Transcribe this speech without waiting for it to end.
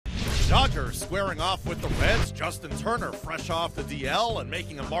Dodgers squaring off with the Reds. Justin Turner fresh off the DL and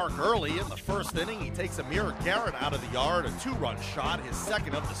making a mark early. In the first inning, he takes Amir Garrett out of the yard, a two-run shot, his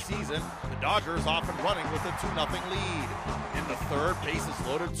second of the season. The Dodgers off and running with a 2-0 lead. In the third, bases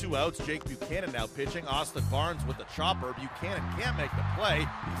loaded, 2 outs. Jake Buchanan now pitching. Austin Barnes with the chopper. Buchanan can't make the play.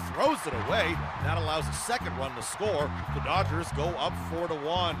 He throws it away. That allows a second run to score. The Dodgers go up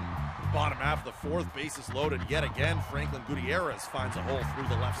 4-1. Bottom half of the fourth, bases loaded yet again. Franklin Gutierrez finds a hole through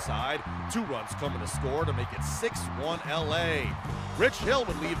the left side. 2 runs coming to score to make it 6-1 LA. Rich Hill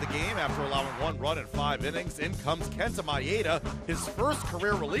would leave the game after allowing 1 run in 5 innings. In comes Kenta Maeda, his first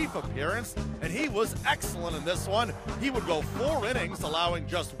career relief appearance, and he was excellent in this one. He would go 4 innings, allowing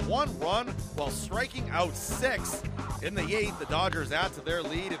just 1 run while striking out 6. In the 8th, the Dodgers add to their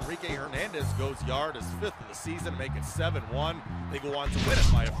lead. Enrique Hernandez goes yard, his 5th of the season, to make it 7-1. They go on to win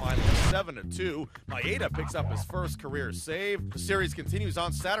it by a final of 7-2. Maeda picks up his first career save. The series continues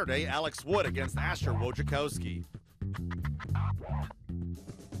on Saturday. Alex Wood against Asher Wojciechowski.